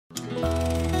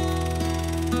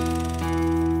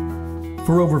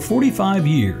For over 45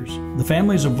 years, the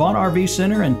families of Vogt RV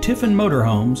Center and Tiffin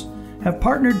Motorhomes have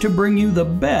partnered to bring you the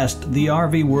best the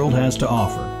RV world has to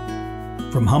offer.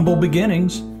 From humble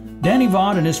beginnings, Danny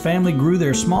Vogt and his family grew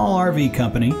their small RV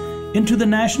company into the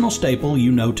national staple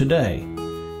you know today.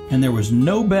 And there was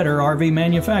no better RV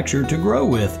manufacturer to grow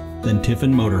with than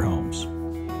Tiffin Motorhomes.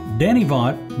 Danny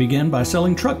Vogt began by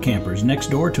selling truck campers next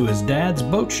door to his dad's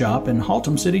boat shop in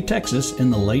Haltom City, Texas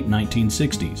in the late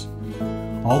 1960s.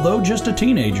 Although just a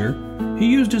teenager, he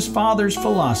used his father's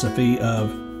philosophy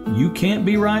of, "You can't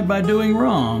be right by doing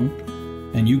wrong,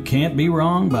 and you can't be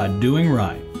wrong by doing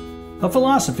right," a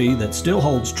philosophy that still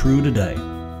holds true today.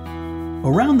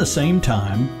 Around the same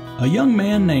time, a young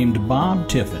man named Bob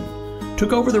Tiffin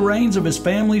took over the reins of his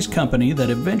family's company that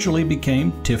eventually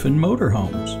became Tiffin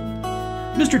Motorhomes.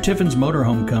 Mr. Tiffin's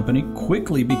motorhome company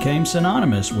quickly became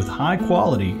synonymous with high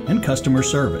quality and customer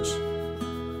service.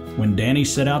 When Danny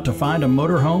set out to find a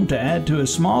motorhome to add to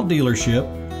his small dealership,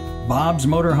 Bob's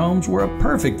Motorhomes were a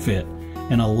perfect fit,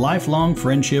 and a lifelong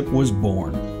friendship was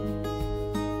born.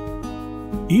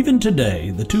 Even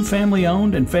today, the two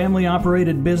family-owned and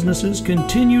family-operated businesses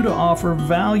continue to offer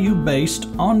value based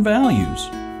on values.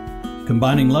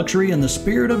 Combining luxury and the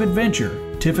spirit of adventure,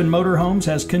 Tiffin Motorhomes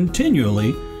has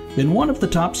continually been one of the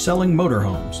top-selling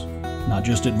motorhomes, not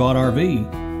just at Vogt RV,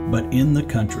 but in the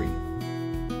country.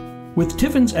 With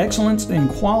Tiffin's excellence in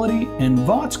quality and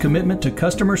Vogt's commitment to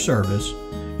customer service,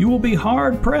 you will be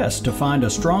hard-pressed to find a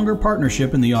stronger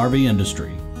partnership in the RV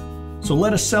industry. So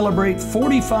let us celebrate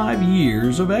 45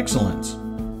 years of excellence,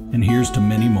 and here's to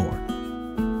many more.